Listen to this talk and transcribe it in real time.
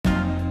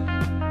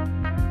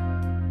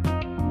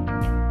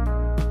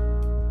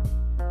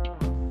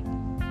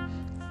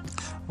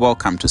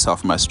Welcome to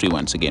Self Mastery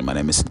once again. My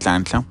name is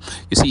Nhlanhla.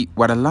 You see,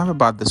 what I love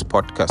about this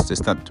podcast is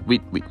that we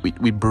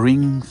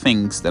bring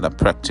things that are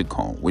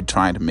practical. We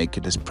try to make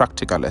it as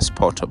practical as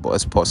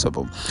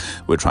possible.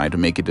 We try to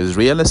make it as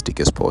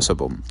realistic as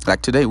possible.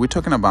 Like today, we're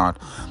talking about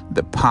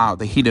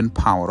the hidden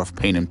power of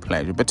pain and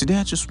pleasure. But today,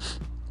 I just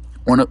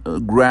want to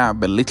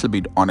grab a little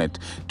bit on it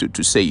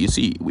to say, you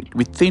see,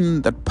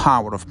 within that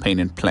power of pain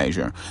and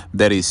pleasure,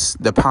 there is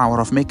the power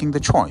of making the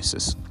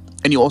choices.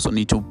 And you also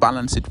need to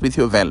balance it with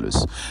your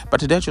values. But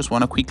today I just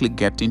want to quickly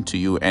get into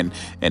you and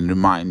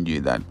remind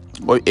you that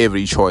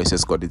every choice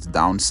has got its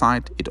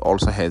downside. It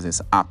also has its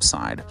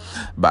upside.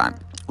 But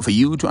for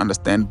you to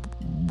understand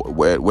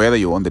whether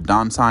you're on the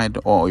downside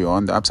or you're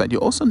on the upside, you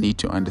also need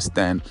to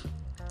understand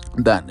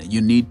that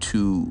you need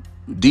to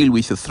deal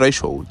with your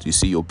threshold. You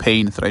see, your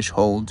pain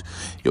threshold,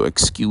 your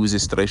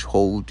excuses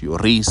threshold, your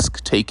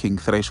risk-taking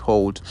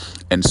threshold,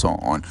 and so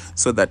on,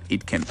 so that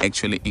it can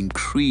actually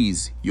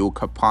increase your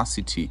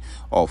capacity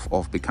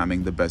of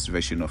becoming the best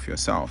version of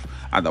yourself.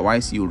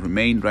 Otherwise, you'll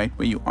remain right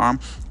where you are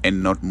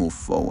and not move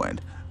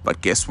forward.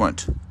 But guess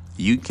what?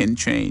 You can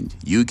change.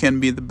 You can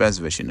be the best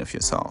version of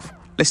yourself.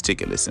 Let's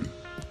take a listen.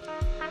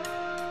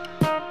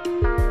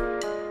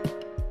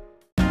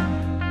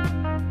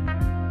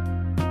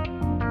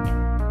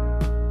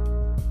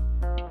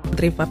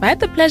 I had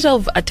the pleasure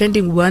of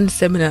attending one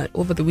seminar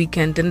over the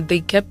weekend, and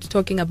they kept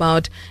talking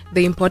about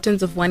the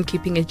importance of one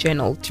keeping a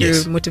journal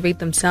to motivate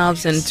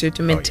themselves and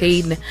to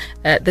maintain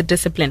the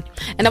discipline.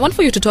 And I want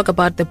for you to talk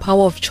about the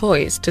power of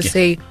choice, to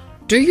say,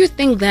 do you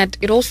think that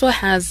it also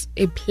has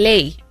a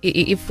play,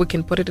 if we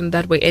can put it in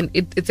that way, and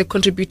it's a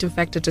contributing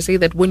factor to say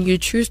that when you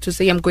choose to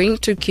say, I'm going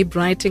to keep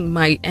writing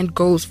my end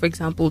goals, for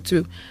example,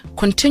 to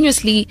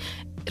continuously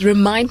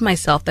remind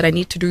myself that I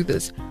need to do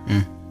this.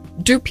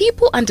 Do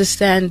people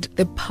understand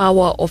the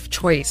power of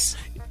choice?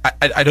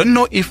 I don't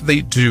know if they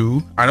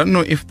do. I don't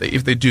know if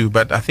they do,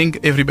 but I think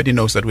everybody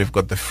knows that we've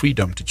got the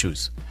freedom to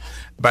choose.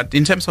 But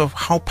in terms of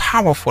how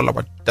powerful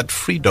that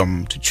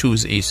freedom to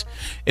choose is,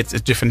 it's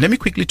different. Let me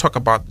quickly talk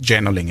about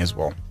journaling as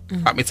well.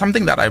 It's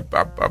something that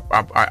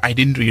I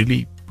didn't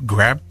really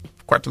grab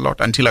quite a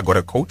lot until I got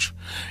a coach,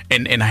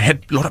 and I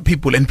had a lot of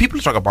people, and people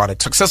talk about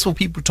it. Successful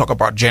people talk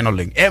about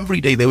journaling.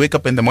 Every day they wake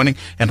up in the morning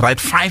and write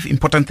 5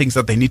 important things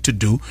that they need to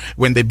do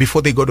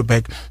before they go to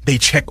bed. They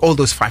check all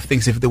those 5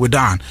 things if they were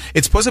done.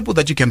 It's possible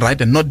that you can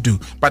write and not do,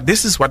 but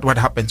this is what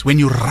happens when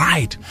you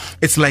write.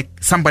 It's like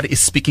somebody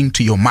is speaking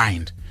to your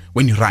mind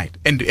when you write,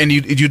 and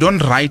you don't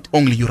write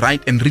only, you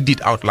write and read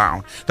it out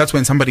loud. That's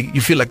when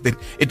you feel like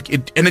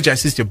it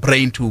energizes your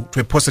brain to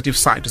a positive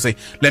side to say,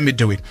 let me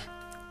do it.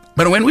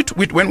 But when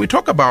we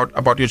talk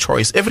about your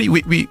choice,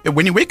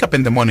 when you wake up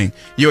in the morning,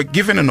 you're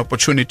given an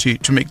opportunity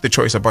to make the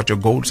choice about your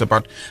goals,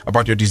 about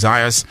your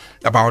desires,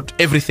 about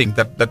everything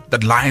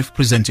that life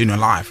presents in your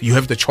life. You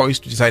have the choice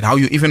to decide how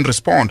you even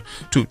respond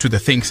to the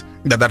things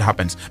that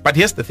happens. But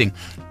here's the thing: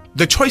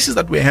 the choices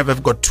that we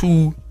have got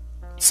 2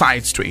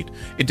 sides to it.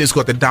 It has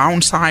got the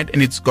downside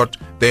and it's got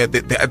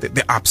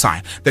the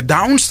upside. The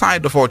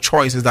downside of our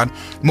choice is that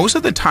most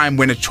of the time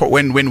when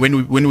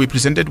we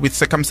presented with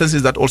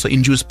circumstances that also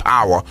induce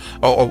power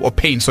or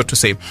pain, so to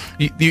say,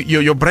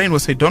 your brain will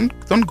say, don't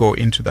go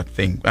into that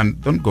thing, and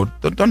don't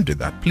do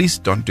that. Please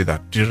don't do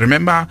that. Do you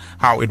remember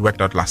how it worked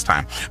out last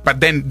time?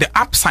 But then the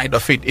upside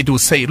of it will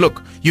say,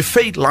 look, you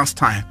failed last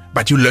time,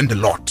 but you learned a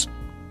lot.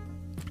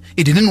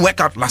 It didn't work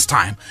out last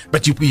time,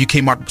 but you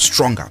came out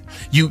stronger.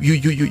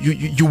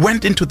 You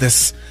went into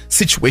this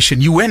situation.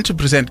 You went to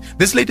present.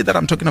 This lady that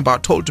I'm talking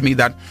about told me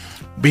that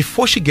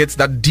before she gets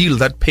that deal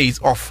that pays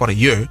off for a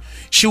year,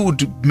 she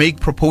would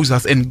make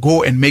proposals and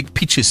go and make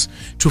pitches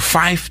to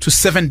 5 to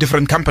 7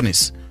 different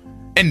companies.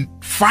 And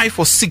 5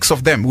 or 6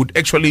 of them would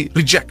actually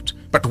reject,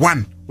 but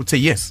 1 would say,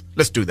 yes,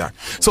 let's do that.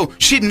 So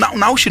she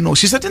now she knows.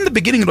 She said in the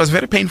beginning it was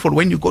very painful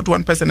when you go to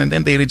one person and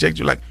then they reject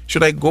you. Like,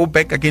 should I go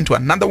back again to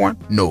another one?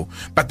 No.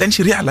 But then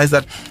she realized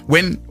that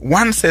when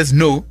one says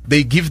no,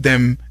 they give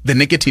them the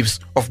negatives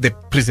of the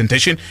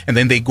presentation and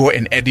then they go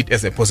and add it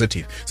as a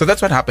positive. So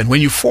that's what happened.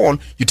 When you fall,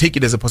 you take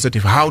it as a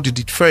positive. How did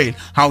it fail?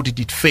 How did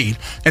it fail?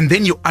 And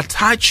then you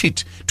attach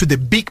it to the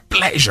big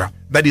pleasure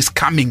that is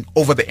coming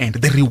over the end,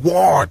 the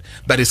reward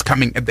that is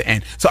coming at the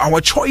end. So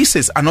our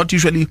choices are not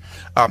usually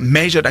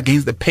measured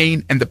against the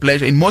pain and the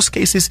pleasure. In most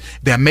cases,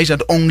 they are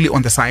measured only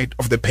on the side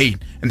of the pain,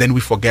 and then we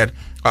forget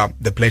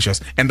the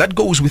pleasures. And that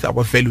goes with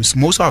our values.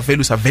 Most of our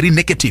values are very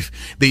negative.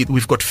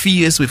 We've got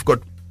fears, we've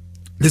got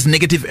these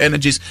negative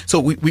energies. So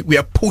we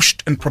are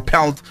pushed and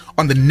propelled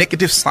on the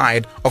negative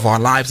side of our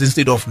lives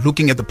instead of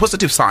looking at the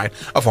positive side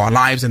of our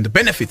lives and the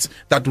benefits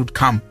that would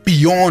come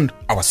beyond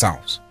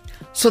ourselves.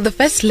 So the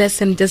first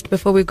lesson, just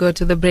before we go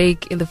to the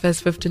break in the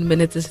first 15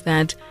 minutes, is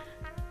that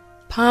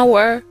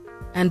power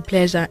and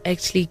pleasure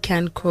actually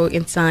can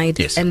coincide.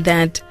 Yes. And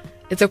that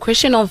it's a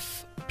question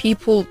of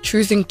people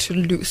choosing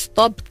to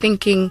stop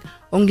thinking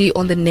only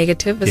on the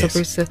negative as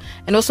opposed to,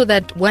 and also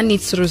that one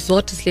needs to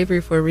resort to slavery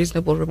for a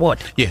reasonable reward.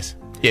 Yes.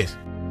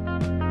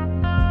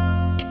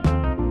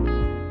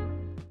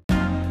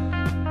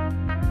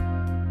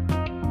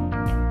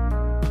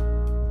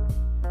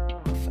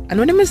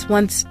 Anonymous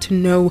wants to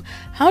know,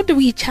 how do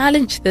we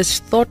challenge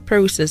this thought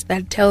process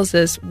that tells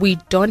us we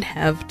don't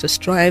have to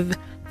strive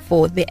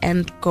for the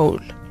end goal?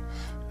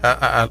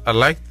 I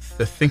like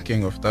the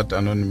thinking of that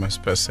anonymous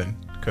person,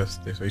 because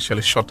they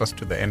usually shot us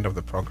to the end of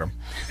the program.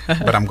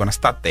 But I'm going to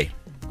start there,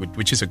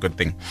 which is a good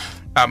thing.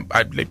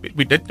 Let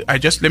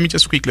me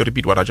just quickly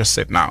repeat what I just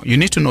said now. You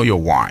need to know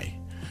your why.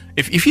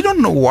 If you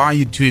don't know why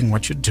you're doing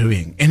what you're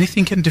doing,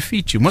 anything can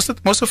defeat you. Most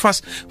of us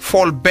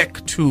fall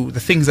back to the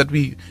things that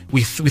we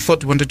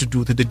thought we wanted to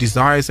do, the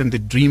desires and the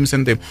dreams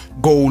and the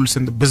goals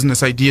and the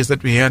business ideas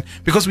that we had,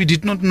 because we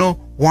did not know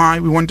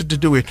why we wanted to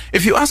do it.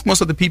 If you ask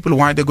most of the people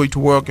why they're going to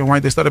work and why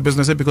they start a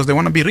business, it's because they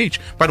want to be rich.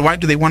 But why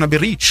do they want to be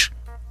rich?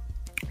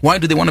 Why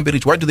do they want to be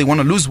rich? Why do they want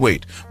to lose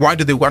weight? Why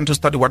do they want to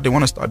study what they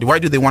want to study? Why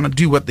do they want to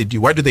do what they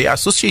do? Why do they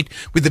associate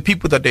with the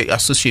people that they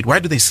associate? Why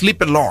do they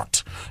sleep a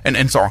lot?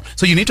 And so on.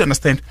 So you need to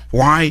understand,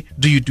 why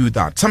do you do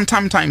that?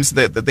 Sometimes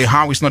the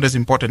how is not as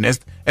important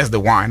as the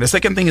why. And the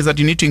second thing is that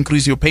you need to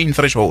increase your pain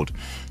threshold.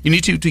 You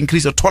need to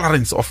increase your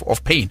tolerance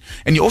of pain.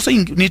 And you also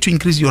need to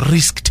increase your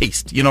risk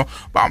taste.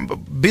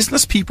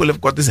 Business people have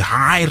got this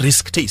high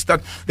risk taste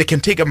that they can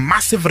take a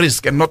massive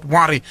risk and not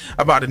worry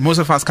about it. Most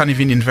of us can't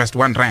even invest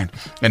R1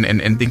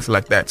 and things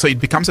like that. So it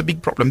becomes a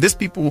big problem. These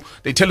people,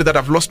 they tell you that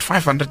I've lost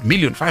 500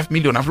 million, 5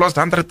 million, I've lost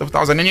hundreds of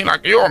thousands, and you're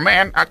like, yo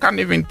man, I can't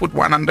even put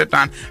 100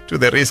 Rand to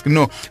the risk.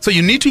 No. So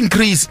you need to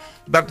increase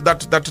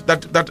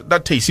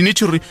that taste. You need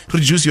to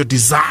reduce your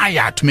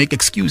desire to make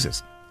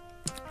excuses.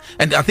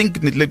 And I think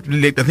we're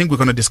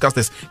going to discuss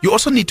this. You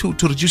also need to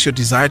reduce your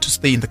desire to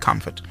stay in the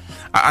comfort.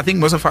 I think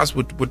most of us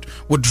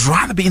would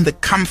rather be in the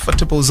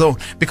comfortable zone,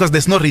 because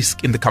there's no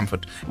risk in the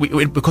comfort. We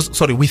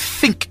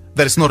think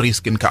there is no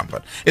risk in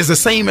comfort. It's the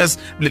same as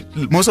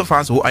most of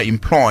us who are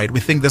employed. We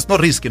think there's no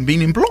risk in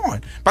being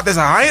employed, but there's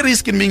a high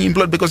risk in being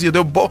employed, because you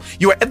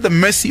are at the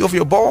mercy of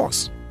your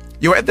boss.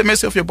 You're at the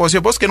mercy of your boss.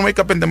 Your boss can wake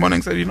up in the morning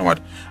and say, you know what,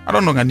 I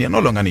no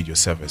longer need your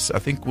service. I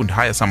think we'll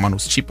hire someone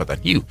who's cheaper than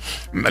you.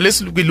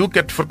 We look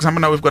at, for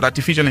example, now we've got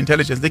artificial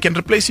intelligence. They can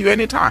replace you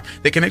anytime.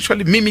 They can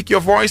actually mimic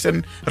your voice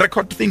and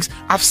record things.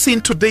 I've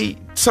seen today,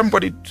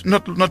 somebody,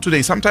 not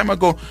today, some time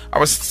ago, I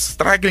was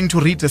struggling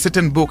to read a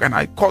certain book, and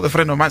I called a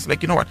friend of mine. I was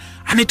like, you know what,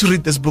 I need to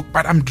read this book,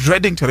 but I'm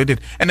dreading to read it.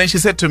 And then she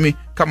said to me,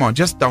 come on,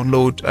 just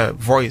download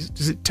voice,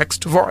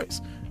 text to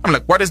voice. I'm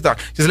like, what is that?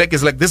 She's like,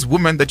 it's like this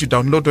woman that you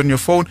download on your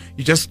phone.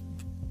 You just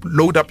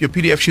load up your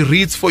PDF, she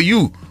reads for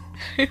you.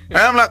 And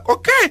I'm like,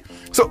 okay.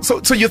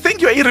 So you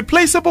think you're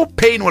irreplaceable?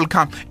 Pain will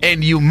come,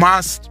 and you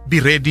must be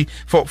ready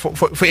for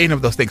any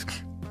of those things.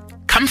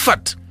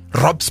 Comfort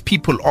robs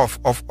people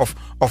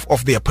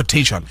of their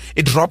potential.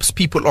 It robs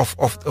people of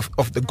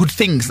the good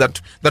things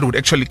that would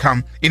actually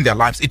come in their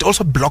lives. It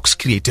also blocks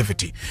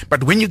creativity.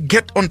 But when you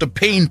get on the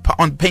pain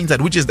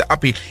side, which is the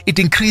uphill, it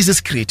increases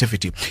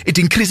creativity. It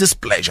increases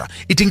pleasure.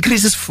 It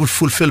increases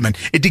fulfillment.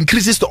 It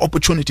increases the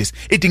opportunities.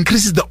 It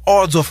increases the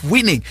odds of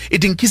winning.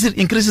 It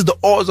increases the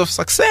odds of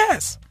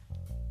success.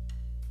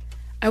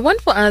 I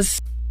want for us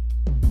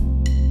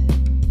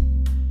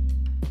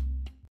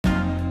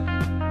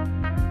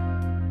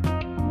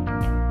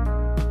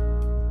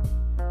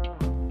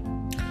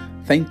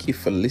Thank you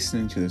for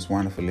listening to this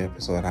wonderful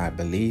episode. I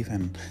believe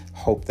and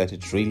hope that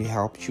it really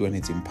helped you, and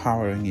it's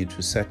empowering you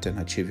to set and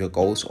achieve your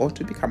goals, or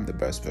to become the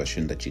best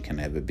version that you can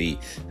ever be,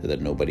 so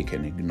that nobody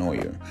can ignore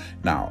you.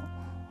 Now,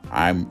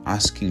 I'm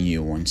asking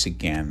you once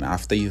again,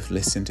 after you've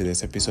listened to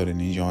this episode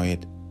and enjoy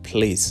it,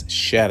 please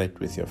share it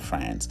with your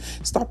friends.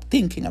 Stop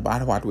thinking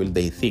about what will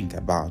they think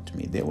about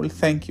me. They will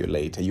thank you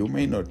later. You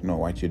may not know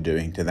what you're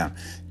doing to them.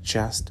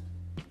 Just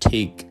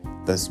take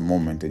this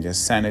moment and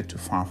just send it to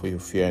 5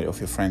 of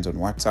your friends on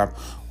WhatsApp,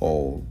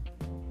 or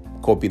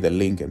copy the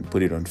link and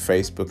put it on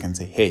Facebook and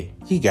say, hey,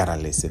 you gotta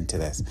listen to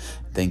this.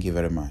 Thank you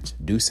very much.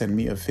 Do send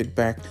me your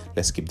feedback.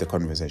 Let's keep the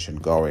conversation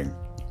going.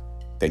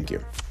 Thank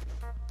you.